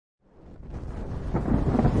আমরা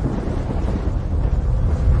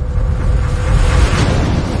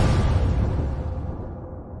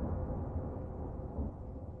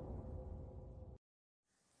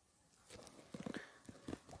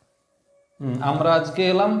আজকে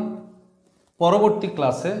এলাম পরবর্তী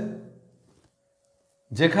ক্লাসে,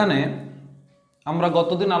 যেখানে আমরা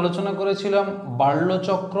গতদিন আলোচনা করেছিলাম বার্লো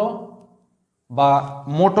চক্র বা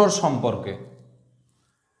মোটর সম্পর্কে।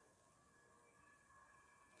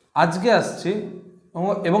 আজকে আসছি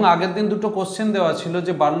এবং আগের দিন দুটো কোশ্চেন দেওয়া ছিল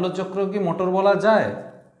যে বার্লো চক্র কি মোটর বলা যায়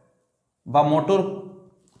বা মোটর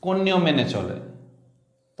কোন নিয়ম মেনে চলে।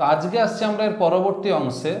 তো আজকে আসছি আমরা এর পরবর্তী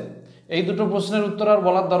অংশে। এই দুটো প্রশ্নের উত্তর আর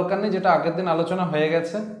বলার দরকার নেই, যেটা আগের দিন আলোচনা হয়ে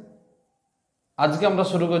গেছে। আজকে আমরা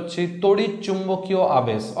শুরু করছি তড়িৎ চুম্বকীয়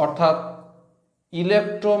আবেশ অর্থাৎ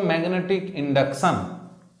ইলেকট্রোম্যাগনেটিক ইন্ডাকশন।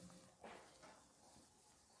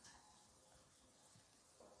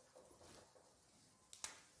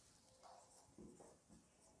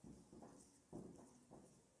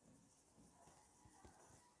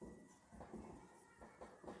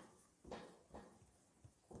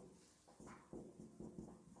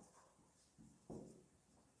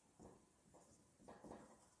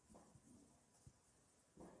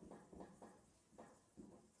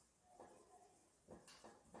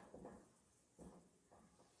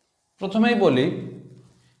 প্রথমেই বলি,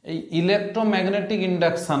 এই ইলেকট্রোম্যাগনেটিক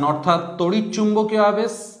ইন্ডাকশন অর্থাৎ তড়িৎ চুম্বকীয়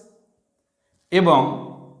আবেশ এবং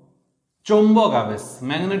চৌম্বক আবেশ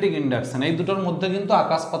ম্যাগনেটিক ইন্ডাকশন, এই দুটোর মধ্যে কিন্তু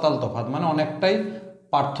আকাশ পাতাল তফাৎ, মানে অনেকটাই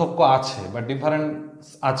পার্থক্য আছে বা ডিফারেন্স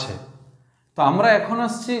আছে। তো আমরা এখন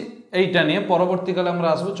আসছি এইটা নিয়ে, পরবর্তীকালে আমরা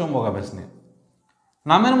আসবো চৌম্বক আবেশ নিয়ে।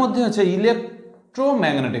 নামের মধ্যে আছে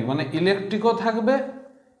ইলেকট্রোম্যাগনেটিক, মানে ইলেকট্রিকও থাকবে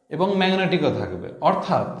এবং ম্যাগনেটিকও থাকবে।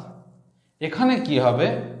 অর্থাৎ এখানে কি হবে,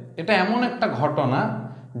 এটা এমন একটা ঘটনা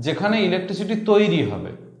যেখানে ইলেকট্রিসিটি তৈরি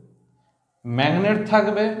হবে, ম্যাগনেট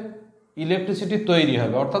থাকবে, ইলেকট্রিসিটি তৈরি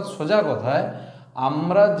হবে। অর্থাৎ সোজা কথায়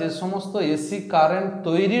আমরা যে সমস্ত এসি কারেন্ট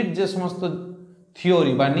তৈরির যে সমস্ত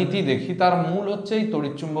থিওরি বা নীতি দেখি, তার মূল হচ্ছে এই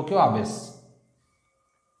তড়িৎচুম্বকীয় আবেশ।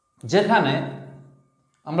 যেখানে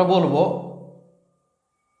আমরা বলবো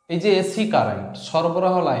এই যে এসি কারেন্ট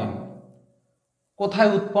সরবরাহ লাইন কোথায়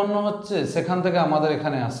উৎপন্ন হচ্ছে, সেখান থেকে আমাদের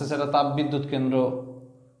এখানে আসছে, সেটা তাপবিদ্যুৎ কেন্দ্র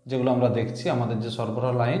যেগুলো আমরা দেখছি, আমাদের যে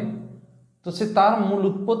সরবরাহ লাইন, তো সে তার মূল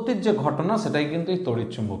উৎপত্তির যে ঘটনা, সেটাই কিন্তু এই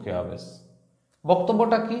তড়িৎচুম্বকীয় আবেশ।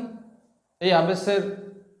 বক্তব্যটা কি, এই আবেশের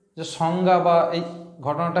যে সংজ্ঞা বা এই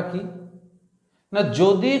ঘটনাটা কি না,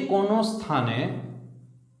 যদি কোনো স্থানে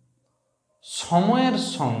সময়ের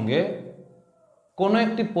সঙ্গে কোনো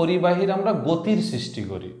একটি পরিবাহীর আমরা গতির সৃষ্টি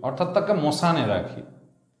করি, অর্থাৎ তাকে মোশনে রাখি,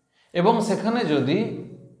 এবং সেখানে যদি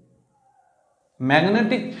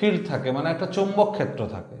ম্যাগনেটিক ফিল্ড থাকে, মানে একটা চৌম্বক ক্ষেত্র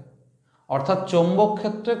থাকে, অর্থাৎ চৌম্বক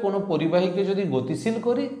ক্ষেত্রে কোনো পরিবাহীকে যদি গতিশীল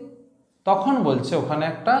করি, তখন বলছে ওখানে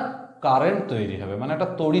একটা কারেন্ট তৈরি হবে, মানে একটা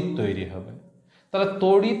তড়িৎ তৈরি হবে। তাহলে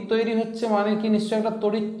তড়িৎ তৈরি হচ্ছে মানে কি, নিশ্চয়ই একটা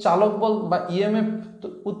তড়িৎ চালক বল বা ইএমএফ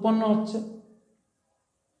উৎপন্ন হচ্ছে।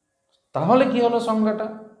 তাহলে কি হলো সংজ্ঞাটা,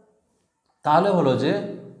 তাহলে হলো যে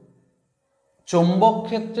চৌম্বক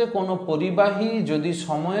ক্ষেত্রে কোনো পরিবাহী যদি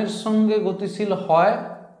সময়ের সঙ্গে গতিশীল হয়,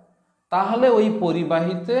 তাহলে ওই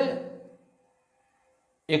পরিবাহীতে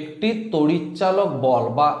একটি তড়িৎচালক বল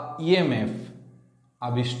বা ইএমএফ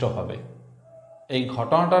আবিষ্ট হবে। এই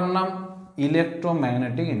ঘটনাটার নাম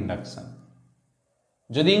ইলেকট্রোম্যাগনেটিক ইন্ডাকশন।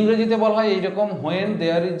 যদি ইংরেজিতে বলা হয় এইরকম, when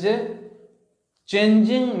there is a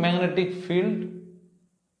changing magnetic field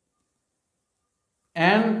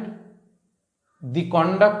and the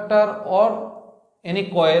conductor or any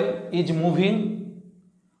coil is moving,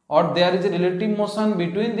 or there is a relative motion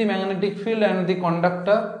between the magnetic field and the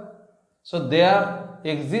conductor, so there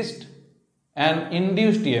exists an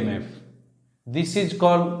induced EMF. This is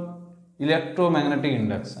called electromagnetic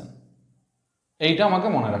induction. এইটা আমাকে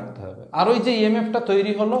মনে রাখতে হবে। আর ওই যে ইএমএফটা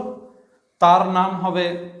তৈরি হলো, তার নাম হবে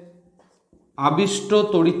আবিষ্ট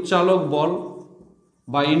তড়িৎচালক বল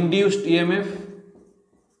বা ইনডিউসড ইএমএফ।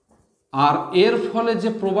 আর এর ফলে যে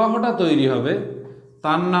প্রবাহটা তৈরি হবে,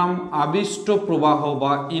 তার নাম আবিষ্ট প্রবাহ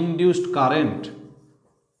বা ইনডিউসড কারেন্ট।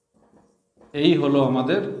 এই হলো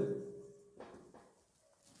আমাদের।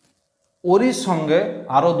 ওরই সঙ্গে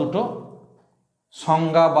আরো দুটো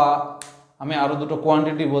সংজ্ঞা বা আমি আরো দুটো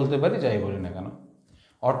কোয়ান্টিটি বলতে পারি, যাই বলি না কেন।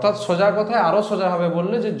 অর্থাৎ সোজা কথায় আরো সোজাভাবে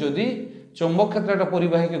বললে, যে যদি চৌম্বক ক্ষেত্রে একটা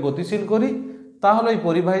পরিবাহীকে গতিশীল করি, তাহলে এই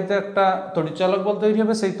পরিবাহীতে একটা তড়িৎচালক বল তৈরি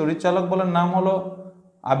হবে। সেই তড়িৎচালক বলের নাম হলো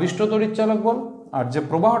আবিষ্ট তড়িৎচালক বল, আর যে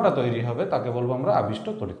প্রবাহটা তৈরি হবে তাকে বলবো আমরা আবিষ্ট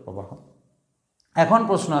তড়িৎ প্রবাহ। এখন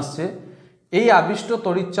প্রশ্ন আসছে, এই আবিষ্ট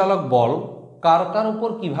তড়িৎচালক বল কার কার উপর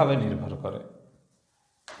কিভাবে নির্ভর করে?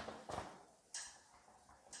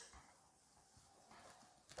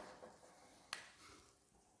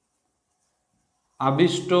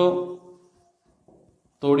 আবিষ্ট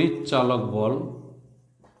তড়িৎচালক বল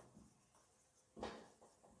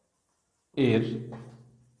এর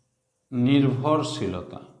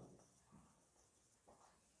নির্ভরশীলতা।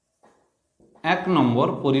 1 নম্বর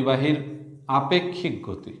পরিবাহীর আপেক্ষিক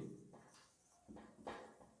গতি।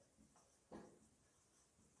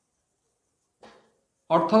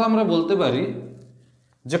 অর্থাৎ আমরা বলতে পারি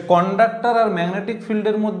যে কন্ডাক্টর আর ম্যাগনেটিক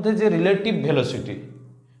ফিল্ডের মধ্যে যে রিলেটিভ ভেলোসিটি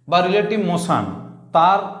বা রিলেটিভ মোশন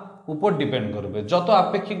তার উপর ডিপেন্ড করবে। যত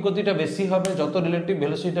আপেক্ষিক গতিটা বেশি হবে, যত রিলেটিভ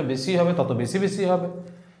ভেলোসিটিটা বেশি হবে, তত বেশি বেশি হবে,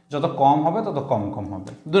 যত কম হবে তত কম কম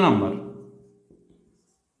হবে। 2 নম্বর,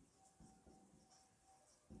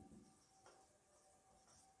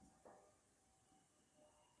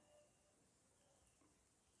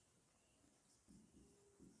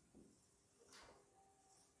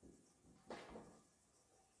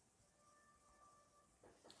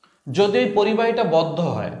 যদি এই পরিবাহীটা বদ্ধ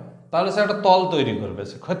হয় তাহলে সে একটা তল তৈরি করবে,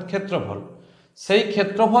 সে ক্ষেত্রফল। সেই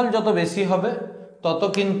ক্ষেত্রফল যত বেশি হবে তত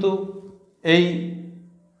কিন্তু এই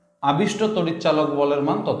আবিষ্ট তড়িৎচালক বলের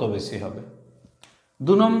মান তত বেশি হবে।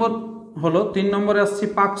 2 নম্বর হলো, 3 নম্বরে আসছি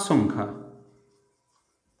পাক সংখ্যা।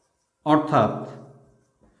 অর্থাৎ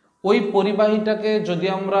ওই পরিবাহীটাকে যদি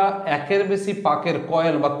আমরা একের বেশি পাকের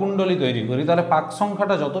কয়েল বা কুণ্ডলী তৈরি করি তাহলে পাক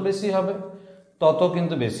সংখ্যাটা যত বেশি হবে তত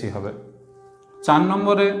কিন্তু বেশি হবে। 4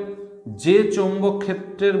 নম্বরে, যে চৌম্বক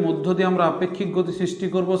ক্ষেত্রের মধ্য দিয়ে আমরা আপেক্ষিক গতি সৃষ্টি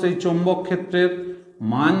করব সেই চৌম্বক ক্ষেত্রের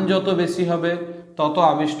মান যত বেশি হবে তত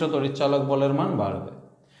আবিষ্ট তড়িৎচালক বলের মান বাড়বে।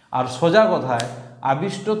 আর সোজা কথায়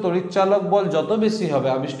আবিষ্ট তড়িৎচালক বল যত বেশি হবে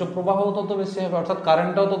আবিষ্ট প্রবাহও তত বেশি হবে, অর্থাৎ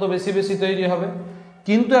কারেন্টটাও তত বেশি বেশি তৈরি হবে।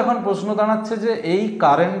 কিন্তু এখন প্রশ্ন দাঁড়াচ্ছে যে এই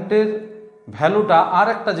কারেন্টের ভ্যালুটা আর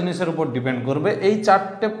একটা জিনিসের উপর ডিপেন্ড করবে। এই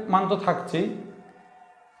 4টে মান তো থাকছেই,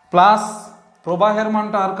 প্লাস প্রবাহের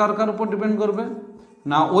মানটা আর কার কার উপর ডিপেন্ড করবে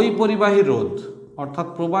না, ওই পরিবাহী রোধ, অর্থাৎ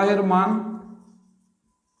প্রবাহের মান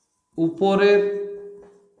উপরের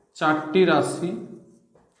 4টি রাশি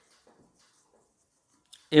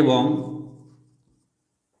এবং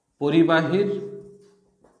পরিবাহীর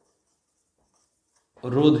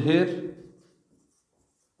রোধের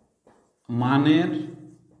মানের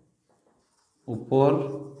উপর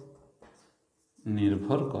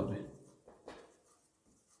নির্ভর করে।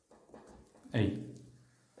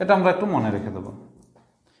 এটা আমরা একটু মনে রেখে দেব।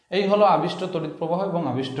 এই হলো আবিষ্ট তড়িৎ প্রবাহ এবং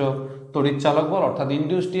আবিষ্ট তড়িৎ চালক বল, অর্থাৎ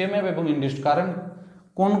ইনডিউসড ইএমএফ এবং ইনডিউসড কারেন্ট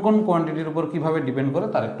কোন কোন কোয়ান্টিটির উপর কিভাবে ডিপেন্ড করে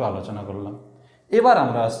তার একটু আলোচনা করলাম। এবার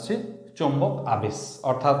আমরা আসছি চৌম্বক আবেশ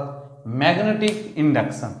অর্থাৎ ম্যাগনেটিক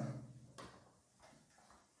ইন্ডাকশন।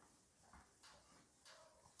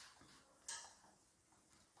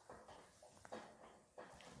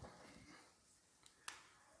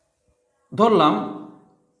 ধরলাম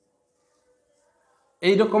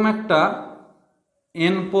এইরকম একটা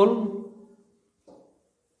এন পোল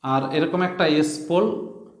আর এরকম একটা এস পোল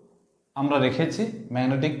আমরা রেখেছি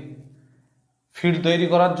ম্যাগনেটিক ফিল্ড তৈরি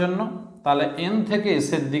করার জন্য। তাহলে এন থেকে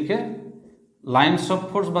এসের দিকে লাইনস অফ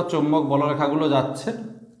ফোর্স বা চৌম্বক বলরেখাগুলো যাচ্ছে,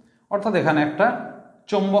 অর্থাৎ এখানে একটা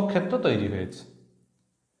চৌম্বক ক্ষেত্র তৈরি হয়েছে।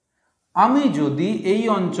 আমি যদি এই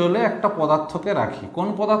অঞ্চলে একটা পদার্থকে রাখি, কোন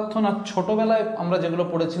পদার্থ না, ছোটবেলায় আমরা যেগুলো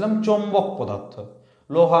পড়েছিলাম চৌম্বক পদার্থ,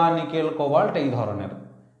 লোহা, নিকেল, কোবাল্ট, এই ধরনের,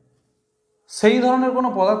 সেই ধরনের কোনো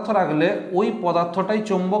পদার্থ রাখলে ওই পদার্থটাই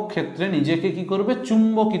চৌম্বক ক্ষেত্রে নিজেকে কি করবে,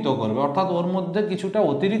 চুম্বকিত করবে, অর্থাৎ ওর মধ্যে কিছুটা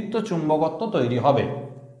অতিরিক্ত চুম্বকত্ব তৈরি হবে।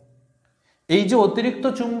 এই যে অতিরিক্ত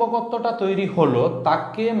চুম্বকত্বটা তৈরি হলো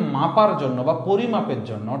তাকে মাপার জন্য বা পরিমাপের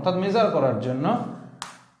জন্য অর্থাৎ মেজার করার জন্য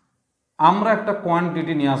আমরা একটা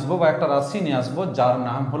কোয়ান্টিটি নিয়ে আসবো বা একটা রাশি নিয়ে আসবো যার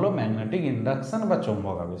নাম হলো ম্যাগনেটিক ইন্ডাকশন বা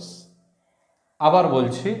চৌম্বক আবেশ। আবার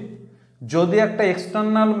বলছি, যদি একটা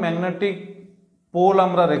এক্সটার্নাল ম্যাগনেটিক পোল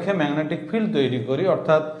আমরা রেখে ম্যাগনেটিক ফিল্ড তৈরি করি,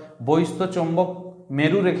 অর্থাৎ বহিস্থ চৌম্বক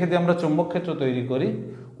মেরু রেখে দিয়ে আমরা চৌম্বক ক্ষেত্র তৈরি করি,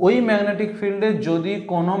 ওই ম্যাগনেটিক ফিল্ডে যদি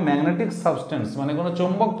কোনো ম্যাগনেটিক সাবস্টেন্স মানে কোনো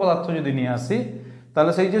চৌম্বক পদার্থ যদি নিয়ে আসি,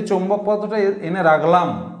 তাহলে সেই যে চৌম্বক পদার্থটা এনে রাখলাম,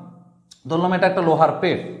 ধরলাম এটা একটা লোহার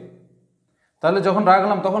পেট, তাহলে যখন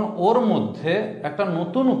রাখলাম তখন ওর মধ্যে একটা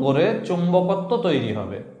নতুন করে চৌম্বকত্ব তৈরি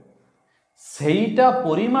হবে। সেইটা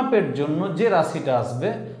পরিমাপের জন্য যে রাশিটা আসবে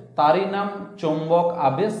তারই নাম চৌম্বক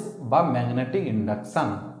আবেশ বা ম্যাগনেটিক ইন্ডাকশন।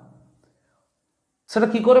 সেটা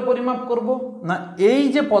কি করে পরিমাপ করব না, এই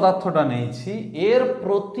যে পদার্থটা নিয়েছি এর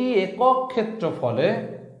প্রতি একক ক্ষেত্রফলে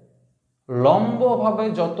লম্বভাবে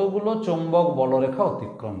যতগুলো চৌম্বক বলরেখা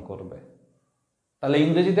অতিক্রম করবে। তাহলে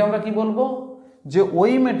ইংরেজিতে আমরা কি বলবো, যে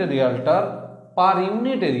ওই ম্যাটেরিয়ালটার পার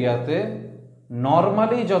ইউনিট এরিয়াতে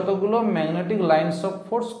নর্মালি যতগুলো magnetic lines of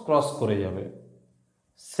force cross করে যাবে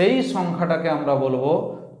সেই সংখ্যাটাকে আমরা বলবো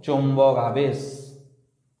চৌম্বক আবেশ।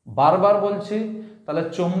 বারবার বলছি, তাহলে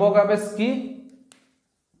চৌম্বক আবেশ কি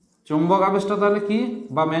চৌম্বক আবেশটা তাহলে কি,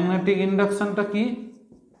 বা ম্যাগনেটিক ইন্ডাকশনটা কি?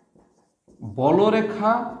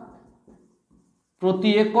 বলরেখা প্রতি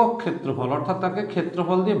একক ক্ষেত্রফল, অর্থাৎ তাকে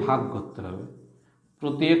ক্ষেত্রফল দিয়ে ভাগ করতে হবে,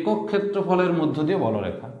 প্রতি একক ক্ষেত্রফলের মধ্য দিয়ে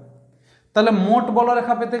বলরেখা। তাহলে মোট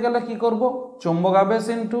বলরেখা পেতে গেলে কি করব? চৌম্বক আবেশ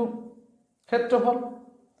ইন্টু ক্ষেত্রফল।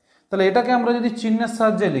 তাহলে এটাকে আমরা যদি চিহ্নের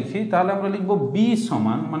সাহায্যে লিখি তাহলে আমরা লিখব বি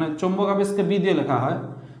সমান, মানে চৌম্বক আবেশকে বি দিয়ে লেখা হয়,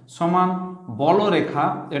 সমান বলরেখা,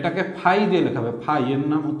 এটাকে ফাই দিয়ে লেখা হবে, ফাই, এর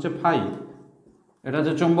নাম হচ্ছে ফাই, এটা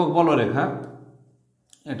হচ্ছে চৌম্বক বলরেখা,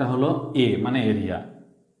 এটা হলো এ মানে এরিয়া,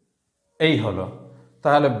 এই হলো।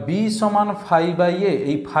 তাহলে বি সমান ফাই বাই এ,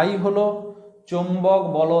 এই ফাই হলো চৌম্বক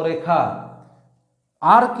বলরেখা।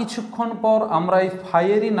 আর কিছুক্ষণ পর আমরা এই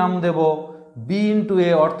ফাইয়েরই নাম দেব বি ইন্টু এ,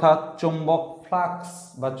 অর্থাৎ চৌম্বক ফ্লাক্স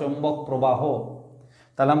বা চৌম্বক প্রবাহ।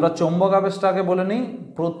 তাহলে আমরা চৌম্বক আবেশটাকে বলে নিই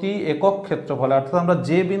প্রতি একক ক্ষেত্রফলে, অর্থাৎ আমরা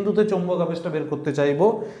যে বিন্দুতে চৌম্বক আবেশটা বের করতে চাইব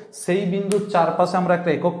সেই বিন্দুর চারপাশে আমরা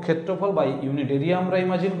একটা একক ক্ষেত্রফল বা ইউনিট এরিয়া আমরা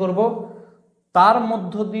ইমাজিন করব, তার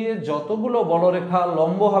মধ্য দিয়ে যতগুলো বলরেখা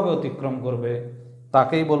লম্বভাবে অতিক্রম করবে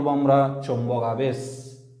তাকেই বলবো আমরা চৌম্বক আবেশ।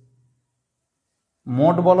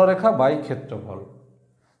 মোট বলরেখা বাই ক্ষেত্রফল।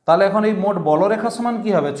 তাহলে এখন এই মোট বলরেখা সমান কি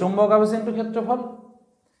হবে? চৌম্বক আবেশ ইন্টু ক্ষেত্রফল।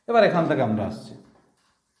 এবার এখান থেকে আমরা আসছি,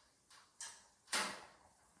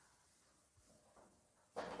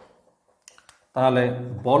 তাহলে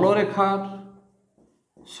বলরেখার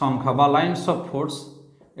সংখ্যা বা লাইনস অফ ফোর্স,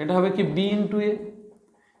 এটা হবে কি বি ইন্টু এ,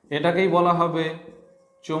 এটাকেই বলা হবে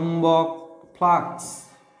চৌম্বক ফ্লাক্স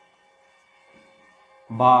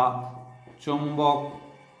বা চৌম্বক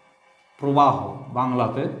প্রবাহ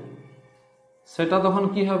বাংলাতে। সেটা তখন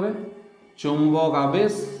কি হবে? চৌম্বক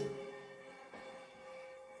আবেশ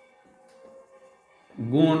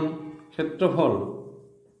গুণ ক্ষেত্রফল,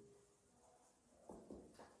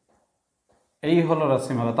 এই হলো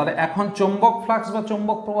রাশিমালা। তাহলে এখন চৌম্বক ফ্লাক্স বা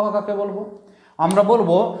চৌম্বক প্রবাহ কাকে বলবো? আমরা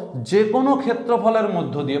বলবো যে কোনো ক্ষেত্রফলের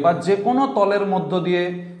মধ্য দিয়ে বা যে কোনো তলের মধ্য দিয়ে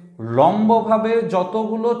লম্বভাবে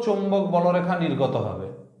যতগুলো চৌম্বক বলরেখা নির্গত হবে।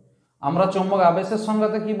 আমরা চৌম্বক আবেশের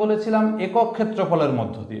সংজ্ঞাতে কি বলেছিলাম? একক ক্ষেত্রফলের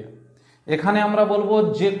মধ্য দিয়ে। এখানে আমরা বলবো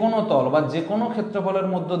যে কোনো তল বা যে কোনো ক্ষেত্রফলের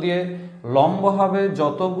মধ্য দিয়ে লম্বভাবে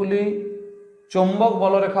যতগুলি চৌম্বক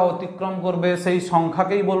বলরেখা অতিক্রম করবে সেই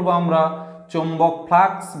সংখ্যাকেই বলবো আমরা চৌম্বক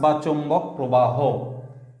ফ্লাক্স বা চৌম্বক প্রবাহ।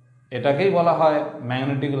 এটাকেই বলা হয়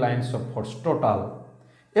magnetic lines of force total.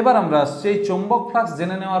 এবার আমরা সেই চৌম্বক ফ্লাক্স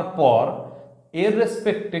জেনে নেওয়ার পর এর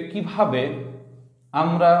রেসপেক্টে কিভাবে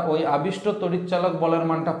আমরা ওই আবিষ্ট তড়িৎচালক বলের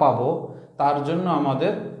মানটা পাবো, তার জন্য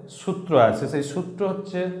আমাদের সূত্র আছে। সেই সূত্র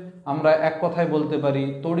হচ্ছে, আমরা এক কথায় বলতে পারি,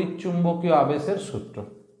 তড়িৎ চুম্বকীয় আবেশের সূত্র।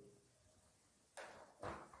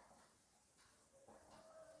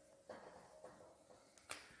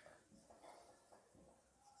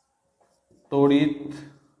 তড়িৎ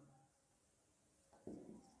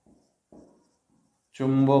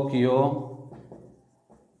চুম্বকীয়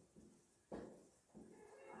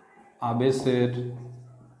আবেশের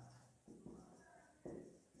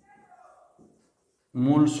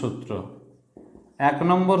মূল সূত্র। এক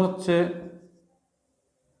নম্বর হচ্ছে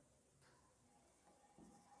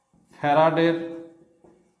ফ্যারাডের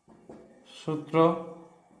সূত্র,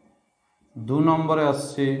 দু নম্বরে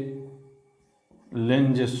আসছে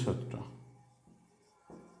লেঞ্জের সূত্র।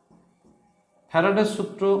 ফ্যারাডের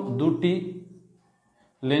সূত্র দুটি,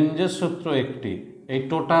 লেঞ্জের সূত্র একটি, এই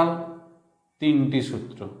টোটাল তিনটি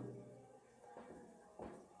সূত্র।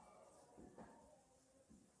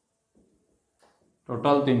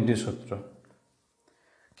 টোটাল তিনটি সূত্র।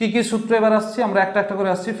 কি কি সূত্র এবার আসছি, আমরা একটা একটা করে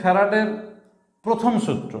আসছি। ফ্যারাডের প্রথম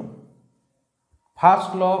সূত্র,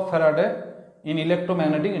 first law of Faraday in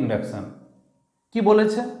electromagnetic induction, কি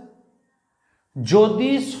বলেছে? যদি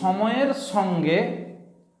সময়ের সঙ্গে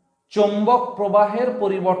চৌম্বক প্রবাহের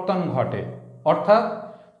পরিবর্তন ঘটে, অর্থাৎ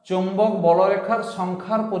চৌম্বক বলরেখার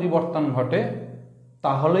সংখ্যার পরিবর্তন ঘটে,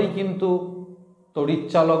 তাহলেই কিন্তু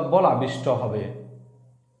তড়িৎচালক বল আবিষ্ট হবে।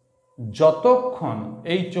 যতক্ষণ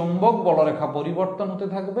এই চৌম্বক বলরেখা পরিবর্তন হতে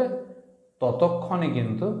থাকবে ততক্ষণই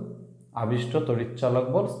কিন্তু আবিষ্ট তড়িৎচালক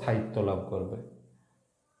বল স্থায়িত্ব লাভ করবে।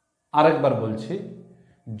 আরেকবার বলছি,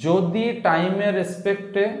 যদি টাইমের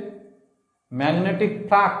রেসপেক্টে ম্যাগনেটিক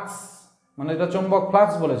ফ্লাক্স, মানে এটা চৌম্বক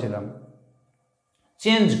ফ্লাক্স বলেছিলাম,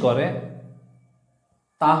 চেঞ্জ করে,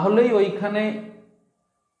 তাহলেই ওইখানে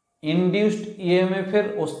ইনডিউসড ইএমএফ এর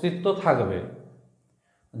অস্তিত্ব থাকবে।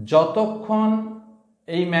 যতক্ষণ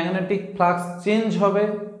এই ম্যাগনেটিক ফ্লাক্স চেঞ্জ হবে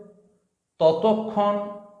ততক্ষণ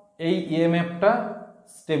এই ইএমএফটা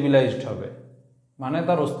স্টেবিলাইজড হবে, মানে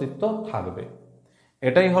তার অস্তিত্ব থাকবে।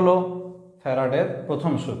 এটাই হলো ফ্যারাডের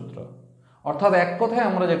প্রথম সূত্র। অর্থাৎ এক কথায়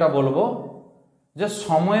আমরা যেটা বলবো যে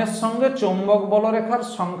সময়ের সঙ্গে চৌম্বক বলরেখার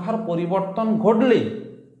সংখ্যার পরিবর্তন ঘটলেই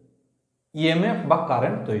ইএমএফ বা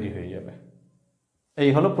কারেন্ট তৈরি হয়ে যাবে। এই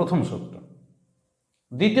হলো প্রথম সূত্র।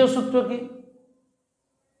 দ্বিতীয় সূত্র কি?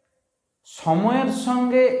 সময়ের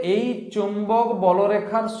সঙ্গে এই চুম্বক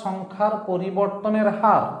বলরেখার সংখ্যার পরিবর্তনের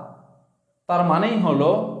হার, তার মানেই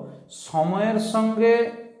হলো সময়ের সঙ্গে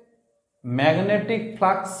ম্যাগনেটিক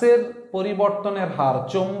ফ্লাক্সের পরিবর্তনের হার,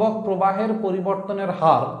 চৌম্বক প্রবাহের পরিবর্তনের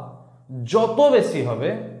হার যত বেশি হবে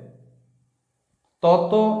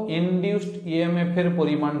তত ইনডিউসড ইএমএফ এর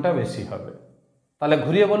পরিমাণটা বেশি হবে। তাহলে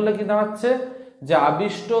ঘুরিয়ে বললে কি দাঁড়াচ্ছে, যে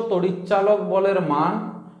আবিষ্ট তড়িৎচালক বলের মান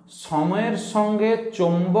সময়ের সঙ্গে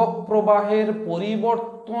চৌম্বক প্রবাহের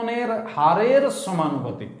পরিবর্তনের হারের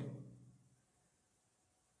সমানুপাতিক।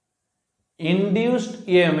 Induced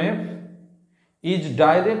EMF is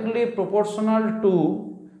directly proportional to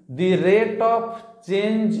the rate of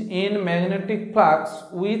change in magnetic flux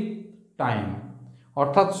with time।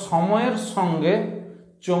 অর্থাৎ সময়ের সঙ্গে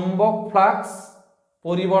চৌম্বক ফ্লাক্স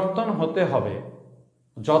পরিবর্তন হতে হবে,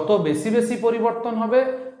 যত বেশি বেশি পরিবর্তন হবে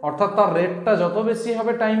অর্থাৎ তার রেটটা যত বেশি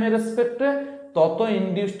হবে টাইমের রেসপেক্টে, তত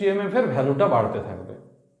ইনডিউসড ইএমএফ এর ভ্যালুটা বাড়তে থাকবে।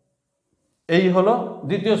 এই হলো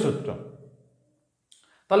দ্বিতীয় সূত্র।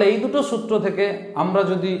 তাহলে এই দুটো সূত্র থেকে আমরা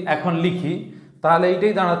যদি এখন লিখি তাহলে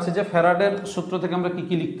এইটাই দাঁড়াচ্ছে যে ফ্যারাডের সূত্র থেকে আমরা কি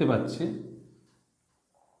কি লিখতে পাচ্ছি।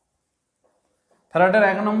 ফ্যারাডের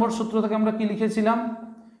 1 নম্বর সূত্র থেকে আমরা কি লিখেছিলাম,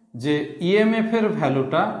 যে ইএমএফ এর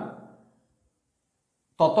ভ্যালুটা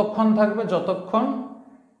ততক্ষণ থাকবে যতক্ষণ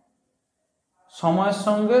সময়ের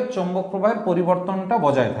সঙ্গে চৌম্বক প্রবাহের পরিবর্তনটা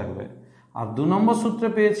বজায় থাকবে। আর 2 নম্বর সূত্রে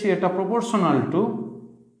পেয়েছি এটা প্রপোর্শনাল টু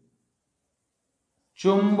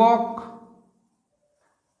চুম্বক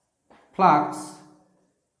ফ্লাক্স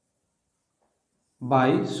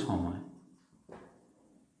বাই সময়,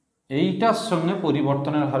 এইটার সঙ্গে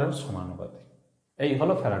পরিবর্তনের হারের সমানুপাতিক। এই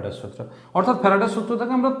হলো ফ্যারাডের সূত্র। অর্থাৎ ফ্যারাডের সূত্র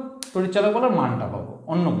থেকে আমরা তড়িৎচালক বলের মানটা পাবো,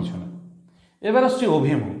 অন্য কিছু না। এবার আসছি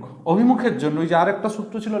অভিমুখ। অভিমুখের জন্য ওই যে আরেকটা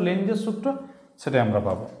সূত্র ছিল লেঞ্জের সূত্র, সেটা আমরা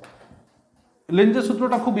পাবো। লেঞ্জের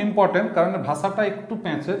সূত্রটা খুব ইম্পর্টেন্ট, কারণ ভাষাটা একটু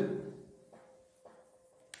প্যাঁচের।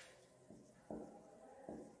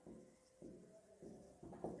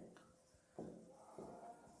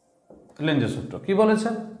 লেঞ্জের সূত্র কি বলেছে?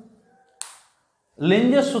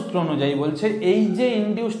 লেঞ্জের সূত্র অনুযায়ী বলছে এই যে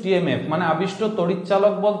ইনডিউসড ইএমএফ মানে আবিষ্ট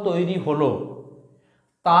তড়িৎচালক বল তৈরি হলো,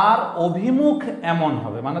 তার অভিমুখ এমন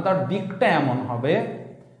হবে, মানে তার দিকটা এমন হবে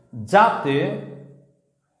যাতে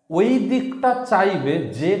ওই দিকটা চাইবে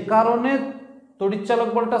যে কারণে তড়িৎচালক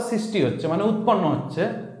বলটা সৃষ্টি হচ্ছে মানে উৎপন্ন হচ্ছে,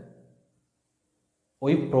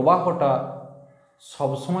 ওই প্রবাহটা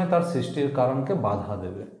সবসময় তার সৃষ্টির কারণকে বাধা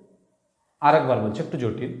দেবে। আরেকবার বলছি, একটু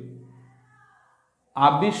জটিল।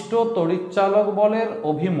 আবিষ্ট তড়িৎচালক বলের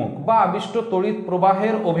অভিমুখ বা আবিষ্ট তড়িৎ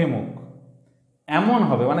প্রবাহের অভিমুখ এমন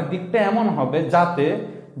হবে, মানে দিকটা এমন হবে যাতে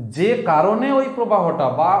যে কারণে ওই প্রবাহটা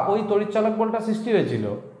বা ওই তড়িৎচালক বলটা সৃষ্টি হয়েছিল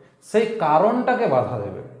সেই কারণটাকে বাধা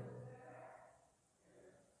দেবে।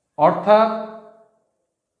 অর্থাৎ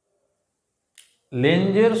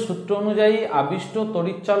লেঞ্জের সূত্র অনুযায়ী আবিষ্ট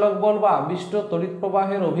তড়িৎচালক বল বা আবিষ্ট তড়িৎ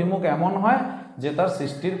প্রবাহের অভিমুখ এমন হয় যে তার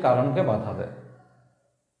সৃষ্টির কারণকে বাধা দেয়।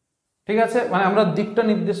 ঠিক আছে, মানে আমরা দিকটা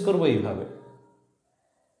নির্দেশ করবো এইভাবে।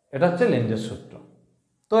 এটা হচ্ছে লেঞ্জের সূত্র।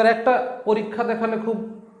 তো এর একটা পরীক্ষা দেখালে খুব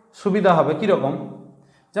সুবিধা হবে। কিরকম?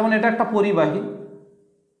 যেমন এটা একটা পরিবাহী,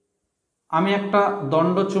 আমি একটা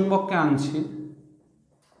দণ্ড চুম্বককে আনছি,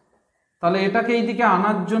 তাহলে এটাকে এইদিকে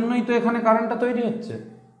আনার জন্যই তো এখানে কারেন্টটা তৈরি হচ্ছে।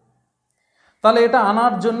 তাহলে এটা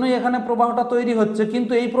আনার জন্যই এখানে প্রবাহটা তৈরি হচ্ছে,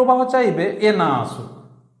 কিন্তু এই প্রবাহ চাইবে এ না আসুক,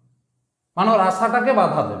 মানে ওর আশাটাকে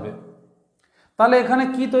বাধা দেবে। তাহলে এখানে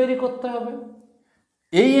কি তৈরি করতে হবে?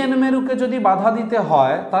 এই এন মেরুকে যদি বাধা দিতে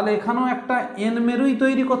হয় তাহলে এখানেও একটা এন মেরুই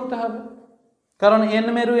তৈরি করতে হবে, কারণ এন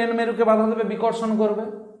মেরুকে বাধা দেবে, বিকর্ষণ করবে।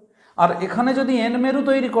 আর এখানে যদি এন মেরু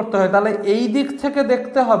তৈরি করতে হয় তাহলে এই দিক থেকে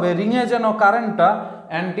দেখতে হবে রিংয়ে যেন কারেন্টটা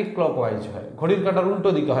অ্যান্টি ক্লকওয়াইজ হয়, ঘড়ির কাঁটার উল্টো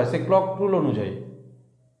দিকে হয়, সেই ক্লক রুল অনুযায়ী।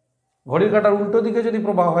 ঘড়ির কাঁটার উল্টো দিকে যদি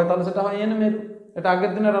প্রবাহ হয় তাহলে সেটা হয় এন মেরু। এটা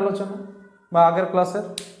আগের দিনের আলোচনা বা আগের ক্লাসের।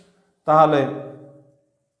 তাহলে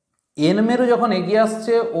এন মেরু যখন এগিয়ে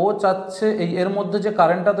আসছে, ও চাচ্ছে এই এর মধ্যে যে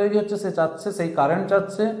কারেন্টটা তৈরি হচ্ছে সে চাচ্ছে, সেই কারেন্ট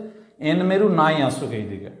চাচ্ছে এন মেরু নাই আসুক এই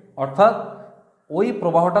দিকে, অর্থাৎ ওই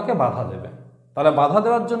প্রবাহটাকে বাধা দেবে। তাহলে বাধা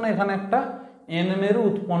দেওয়ার জন্য এখানে একটা এন মেরু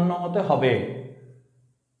উৎপন্ন হতে হবে,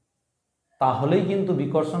 তাহলেই কিন্তু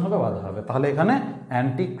বিকর্ষণ হবে, বাধা হবে। তাহলে এখানে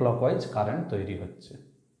অ্যান্টি ক্লকওয়াইজ কারেন্ট তৈরি হচ্ছে।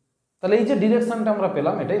 তাহলে এই যে ডিরেকশনটা আমরা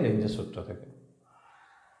পেলাম এটাই লেঞ্জের সূত্র থেকে।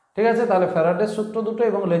 ঠিক আছে, তাহলে ফ্যারাডের সূত্র দুটো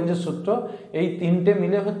এবং লেঞ্জের সূত্র এই তিনটে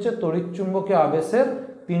মিলে হচ্ছে তড়িৎচুম্বকীয় আবেশের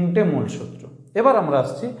তিনটে মূল সূত্র। এবার আমরা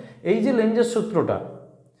আসছি এই যে লেঞ্জের সূত্রটা,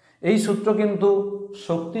 এই সূত্র কিন্তু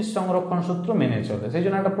শক্তির সংরক্ষণ সূত্র মেনে চলে। সেই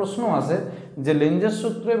জন্য একটা প্রশ্ন আসে যে লেঞ্জের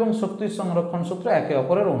সূত্র এবং শক্তির সংরক্ষণ সূত্র একে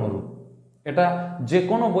অপরের অনুরূপ। এটা যে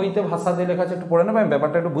কোনো বইতে ভাষা দিয়ে লেখা আছে, একটু পড়ে নেবে, আমি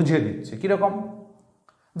ব্যাপারটা একটু বুঝিয়ে দিচ্ছি কিরকম।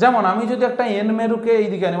 যেমন আমি যদি একটা এন মেরুকে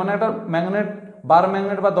এইদিকে আনি, মানে একটা ম্যাগনেট, বার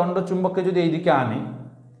ম্যাগনেট বা দণ্ড চুম্বককে যদি এইদিকে আনি,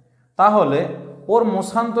 তাহলে ওর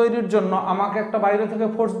মোশন তৈরির জন্য আমাকে একটা বাইরে থেকে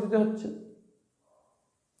ফোর্স দিতে হচ্ছে।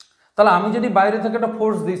 তাহলে আমি যদি বাইরে থেকে একটা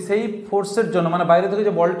ফোর্স দিই, সেই ফোর্সের জন্য, মানে বাইরে থেকে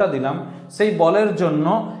যে বলটা দিলাম, সেই বলের জন্য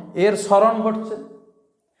এর সরণ ঘটছে।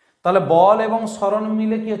 তাহলে বল এবং সরণ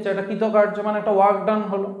মিলে কি হচ্ছে, একটা কৃতকার্য, মানে একটা ওয়ার্ক ডান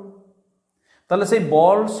হলো। তাহলে সেই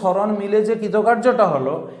বল সরণ মিলে যে কৃতকার্যটা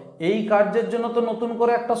হলো, এই কার্যের জন্য তো নতুন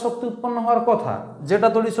করে একটা শক্তি উৎপন্ন হওয়ার কথা, যেটা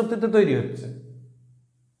তড়িৎ শক্তিতে তৈরি হচ্ছে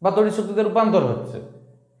বা তড়িৎ শক্তিতে রূপান্তর হচ্ছে।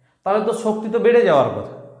 তাহলে তো শক্তি তো বেড়ে যাওয়ার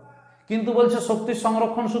কথা, কিন্তু বলছে শক্তির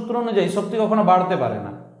সংরক্ষণ সূত্র অনুযায়ী শক্তি কখনো বাড়তে পারে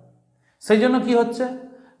না। সেই জন্য কি হচ্ছে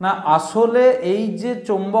না, আসলে এই যে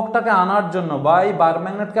চৌম্বকটাকে আনার জন্য বা এই বার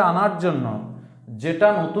ম্যাগনেটকে আনার জন্য যেটা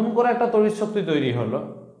নতুন করে একটা তড়িৎ শক্তি তৈরি হলো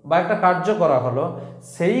বা একটা কার্য করা হলো,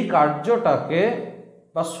 সেই কার্যটাকে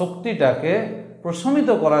বা শক্তিটাকে প্রশমিত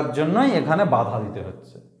করার জন্যই এখানে বাধা দিতে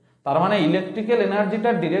হচ্ছে। তার মানে ইলেকট্রিক্যাল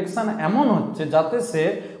এনার্জিটার ডিরেকশন এমন হচ্ছে যাতে সে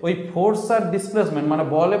ওই ফোর্স আর ডিসপ্লেসমেন্ট, মানে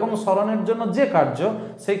বল এবং সরণের জন্য যে কার্য,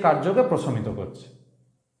 সেই কার্যকে প্রশমিত করছে।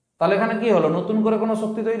 তাহলে এখানে কি হলো, নতুন করে কোনো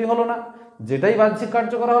শক্তি তৈরি হলো না, যেটাই বাহ্যিক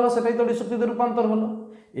কার্য করা হলো সেটাই তড়িৎ শক্তিতে রূপান্তর হলো।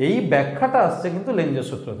 এই ব্যাখ্যাটা আসছে কিন্তু লেঞ্জের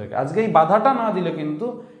সূত্র থেকে। আজকে এই বাধাটা না দিলে কিন্তু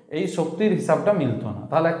এই শক্তির হিসাবটা মিলতো না,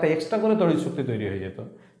 তাহলে একটা এক্সট্রা করে তড়িৎ শক্তি তৈরি হয়ে যেত,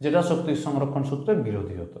 যেটা শক্তির সংরক্ষণ সূত্রের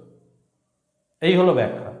বিরোধী হতো। এই হলো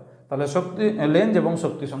ব্যাখ্যা। তাহলে শক্তি, লেঞ্জ এবং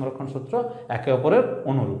শক্তি সংরক্ষণ সূত্র একে অপরের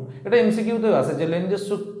অনুরূপ। এটা এমসিকিউতেও আছে যে লেঞ্জের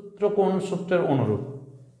সূত্র কোন সূত্রের অনুরূপ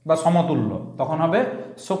বা সমতুল্য, তখন হবে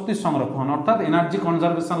শক্তির সংরক্ষণ, অর্থাৎ এনার্জি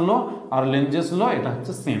কনজারভেশন ল আর লেঞ্জেস ল, এটা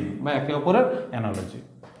হচ্ছে সেম বা একে অপরের অ্যানালজি,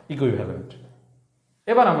 ইকুইভ্যালেন্ট।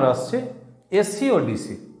 এবার আমরা আসছি এসি ও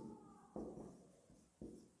ডিসি।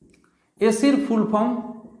 এসির ফুল ফর্ম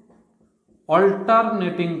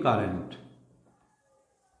অল্টারনেটিং কারেন্ট,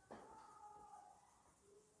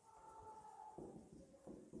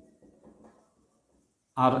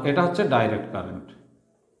 আর এটা হচ্ছে ডাইরেক্ট কারেন্ট।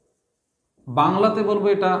 বাংলাতে বলবো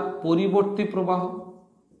এটা পরিবর্তী প্রবাহ,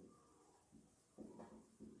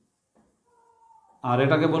 আর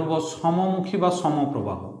এটাকে বলবো সমমুখী বা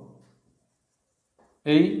সমপ্রবাহ।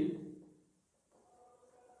 এই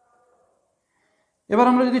এবার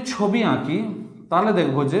আমরা যদি ছবি আঁকি তাহলে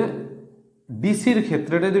দেখবো যে ডিসির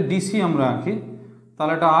ক্ষেত্রে, এটা যদি ডিসি আমরা আঁকি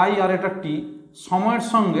তাহলে এটা আই আর এটা টি, সময়ের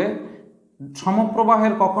সঙ্গে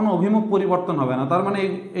সমপ্রবাহের কখনো অভিমুখ পরিবর্তন হবে না। তার মানে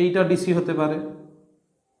এইটা ডিসি হতে পারে,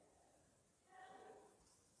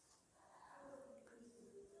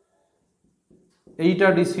 এইটা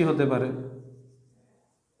ডিসি হতে পারে,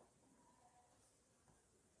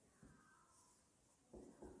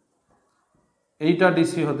 এইটা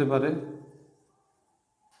ডিসি হতে পারে,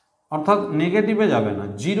 অর্থাৎ নেগেটিভে যাবে না,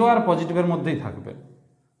 জিরো আর পজিটিভের মধ্যেই থাকবে।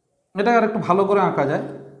 এটা আর একটু ভালো করে আঁকা যায়,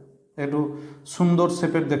 একটু সুন্দর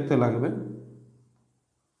শেপের দেখতে লাগবে,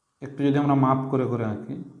 একটু যদি আমরা মাপ করে করে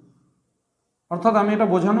আঁকি। অর্থাৎ আমি এটা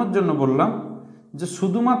বোঝানোর জন্য বললাম যে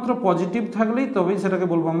শুধুমাত্র পজিটিভ থাকলেই তবেই সেটাকে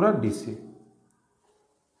বলবো আমরা ডিসি।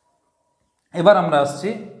 এবার আমরা আসছি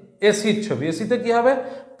এসির ছবি। এসিতে কি হবে,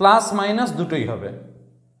 প্লাস মাইনাস দুটোই হবে।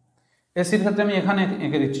 এসির ক্ষেত্রে আমি এখানে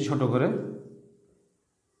এঁকে দিচ্ছি ছোট করে,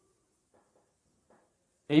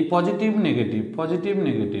 এই পজিটিভ নেগেটিভ, পজিটিভ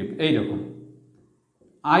নেগেটিভ, এইরকম।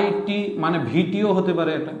 আইটি মানে ভিটিও হতে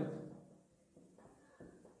পারে, এটা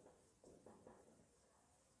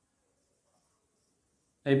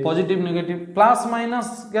এই পজিটিভ নেগেটিভ প্লাস মাইনাস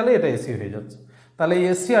গেলে এটা এসি হয়ে যাচ্ছে। তাহলে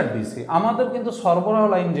এসি আর ডিসি আমাদের কিন্তু সরবরাহ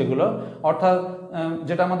লাইন যেগুলো, অর্থাৎ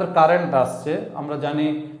যেটা আমাদের কারেন্ট আসছে, আমরা জানি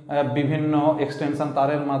বিভিন্ন এক্সটেনশন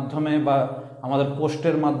তারের মাধ্যমে বা আমাদের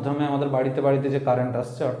পোস্টের মাধ্যমে আমাদের বাড়িতে বাড়িতে যে কারেন্ট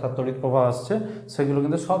আসছে, অর্থাৎ তড়িৎ প্রবাহ আসছে, সেগুলো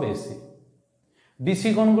কিন্তু সব এসি। ডিসি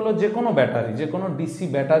কোনগুলো, যে কোনো ব্যাটারি, যে কোনো ডিসি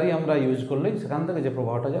ব্যাটারি আমরা ইউজ করলেই সেখান থেকে যে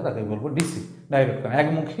প্রবাহটা যায় তাকে বলবো ডিসি, ডাইরেক্ট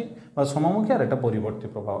একমুখী বা সমমুখী, আর এটা পরিবর্তী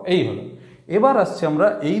প্রবাহ। এই হলো। এবার আসছে আমরা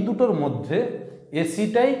এই দুটোর মধ্যে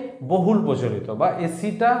এসিটাই বহুল প্রচলিত, বা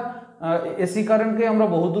এসি কারেন্টকে আমরা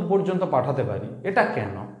বহুদূর পর্যন্ত পাঠাতে পারি। এটা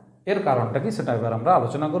কেন, এর কারণটা কি, সেটা এবার আমরা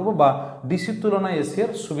আলোচনা করব, বা ডিসির তুলনায় এসি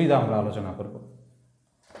এর সুবিধা আমরা আলোচনা করব।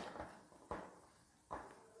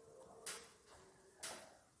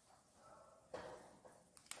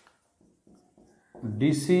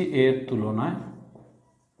 ডিসি এর তুলনায়,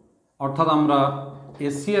 অর্থাৎ আমরা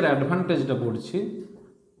এসি এর অ্যাডভান্টেজটা পড়ছি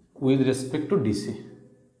উইথ রেসপেক্ট টু ডিসি।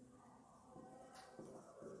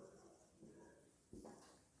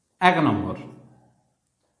 এক নম্বর,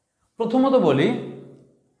 প্রথমত বলি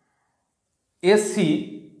এসি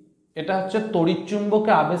এটা হচ্ছে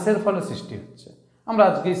তড়িৎচুম্বকে আবেশের ফলে সৃষ্টি হচ্ছে, আমরা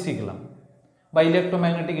আজকেই শিখলাম, বা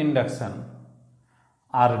ইলেকট্রোম্যাগনেটিক ইন্ডাকশন।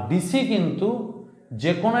 আর ডিসি কিন্তু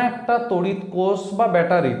যে কোনো একটা তড়িৎ কোষ বা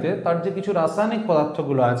ব্যাটারিতে তার যে কিছু রাসায়নিক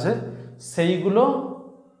পদার্থগুলো আছে সেইগুলো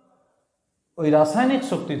ওই রাসায়নিক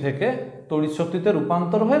শক্তি থেকে তড়িৎ শক্তিতে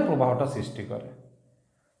রূপান্তর হয়ে প্রবাহটা সৃষ্টি করে।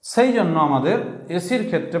 সেই জন্য আমাদের এসির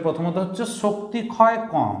ক্ষেত্রে প্রথমত হচ্ছে শক্তি ক্ষয়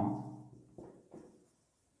কম,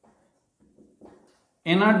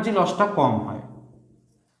 এনার্জি লসটা কম হয়।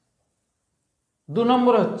 2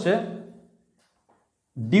 নম্বরে হচ্ছে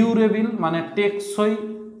ডিউরেবল, মানে টেকসই,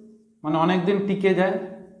 মানে অনেকদিন টিকে যায়।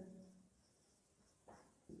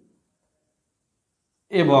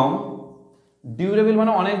 এবং ডিউরেবল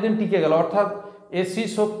মানে অনেকদিন টিকে গেল, অর্থাৎ এসি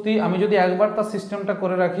শক্তি আমি যদি একবার তার সিস্টেমটা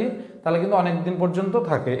করে রাখি তাহলে কিন্তু অনেক দিন পর্যন্ত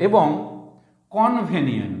থাকে। এবং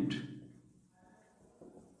কনভেনিয়েন্ট,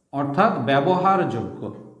 অর্থাৎ ব্যবহারযোগ্য,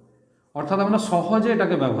 অর্থাৎ আমরা সহজে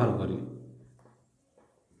এটাকে ব্যবহার করি।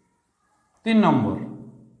 3 নম্বর,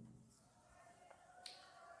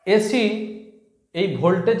 এসি এই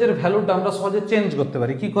ভোল্টেজের ভ্যালুটা আমরা সহজে চেঞ্জ করতে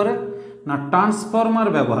পারি। কি করে? না, ট্রান্সফরমার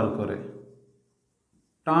ব্যবহার করে।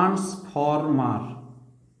 ট্রান্সফরমার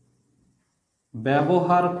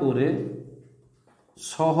ব্যবহার করে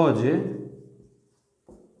সহজে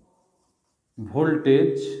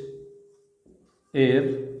ভোল্টেজ এর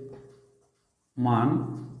মান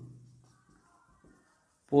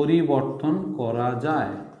পরিবর্তন করা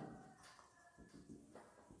যায়।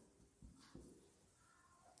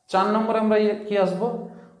 4 নম্বরে আমরা কি আসবো?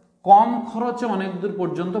 কম খরচে অনেক দূর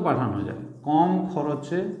পর্যন্ত পাঠানো যায়। কম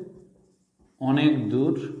খরচে অনেক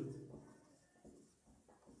দূর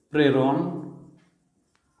প্রেরণ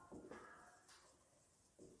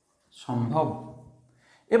সম্ভব।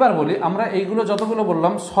 এবার বলি, আমরা এইগুলো যতগুলো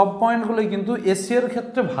বললাম সব পয়েন্টগুলোই কিন্তু এসি এর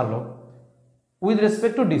ক্ষেত্রে ভালো উইথ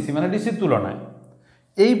রেসপেক্ট টু ডিসি, মানে ডিসির তুলনায়।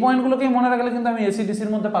 এই পয়েন্টগুলোকেই মনে রাখলে কিন্তু আমি এসি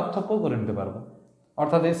ডিসির মধ্যে পার্থক্য করে নিতে পারবো।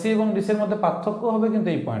 অর্থাৎ এসি এবং ডিসির মধ্যে পার্থক্য হবে কিন্তু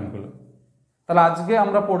এই পয়েন্টগুলো। তাহলে আজকে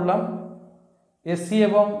আমরা পড়লাম এসি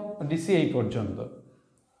এবং ডিসি এই পর্যন্ত।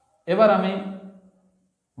 এবার আমি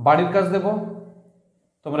বাড়ির কাজ দেব,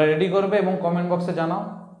 তোমরা রেডি করবে এবং কমেন্ট বক্সে জানাও।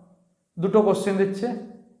 2টো কোশ্চেন দিচ্ছে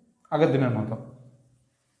আগের দিনের মতো।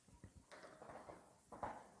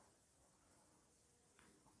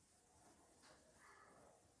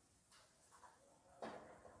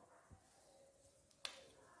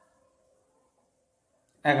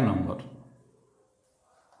 এক নম্বর,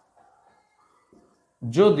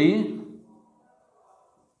 যদি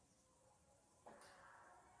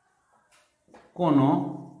কোনো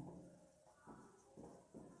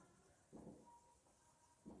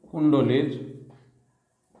কুণ্ডলীর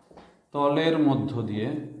তলের মধ্য দিয়ে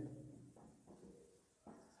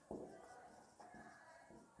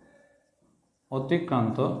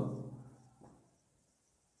অতিক্রান্ত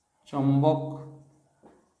চৌম্বক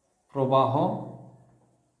প্রবাহ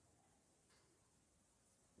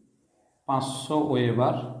 500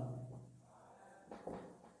 ওয়েবার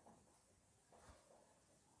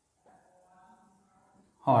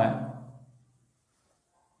হয়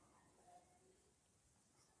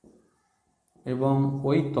এবং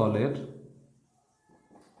ওই তলের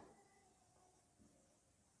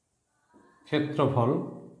ক্ষেত্রফল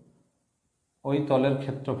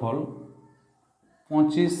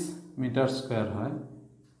 25 মিটার স্কয়ার হয়,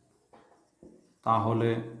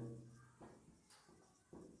 তাহলে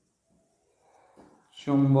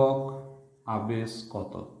চুম্বক আবেশ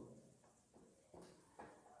কত?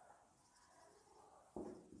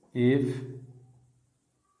 If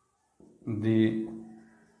the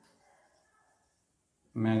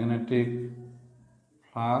magnetic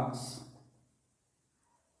flux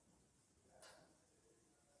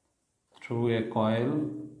through a coil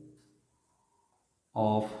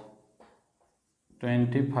of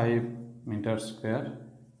 25 meter square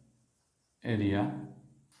area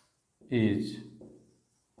is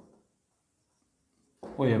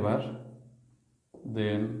Weber,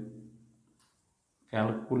 then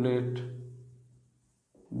calculate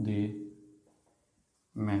the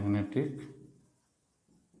magnetic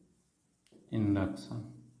induction.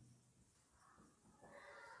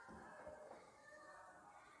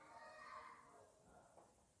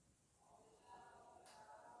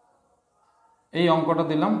 এই অঙ্কটা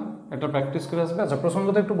দিলাম, এটা প্র্যাকটিস করে আসবে। আচ্ছা,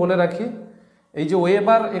 প্রসঙ্গত একটু বলে রাখি, এই যে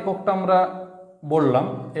ওয়েবার এককটা আমরা বললাম,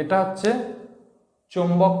 এটা হচ্ছে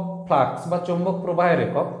চৌম্বক ফ্লাক্স বা চৌম্বক প্রবাহের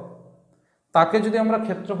একক। তাকে যদি আমরা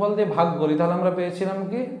ক্ষেত্রফল দিয়ে ভাগ করি তাহলে আমরা পেয়েছিলাম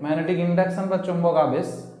কি ম্যাগনেটিক ইন্ডাকশন বা চৌম্বক আবেশ,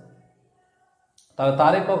 তাহলে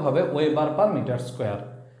তার একক হবে ওয়েবার পার মিটার স্কোয়ার।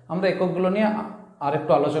 আমরা এককগুলো নিয়ে আর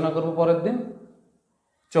একটু আলোচনা করব পরের দিন,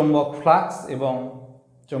 চৌম্বক ফ্লাক্স এবং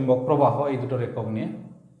চৌম্বক প্রবাহ এই দুটোর একক নিয়ে।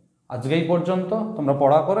 আজকে এই পর্যন্ত, তোমরা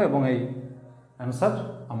পড়া করো এবং এই অ্যান্সার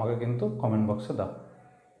আমাকে কিন্তু কমেন্ট বক্সে দাও।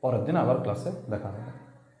 পরের দিন আবার ক্লাসে দেখা হবে।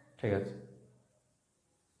 ঠিক আছে।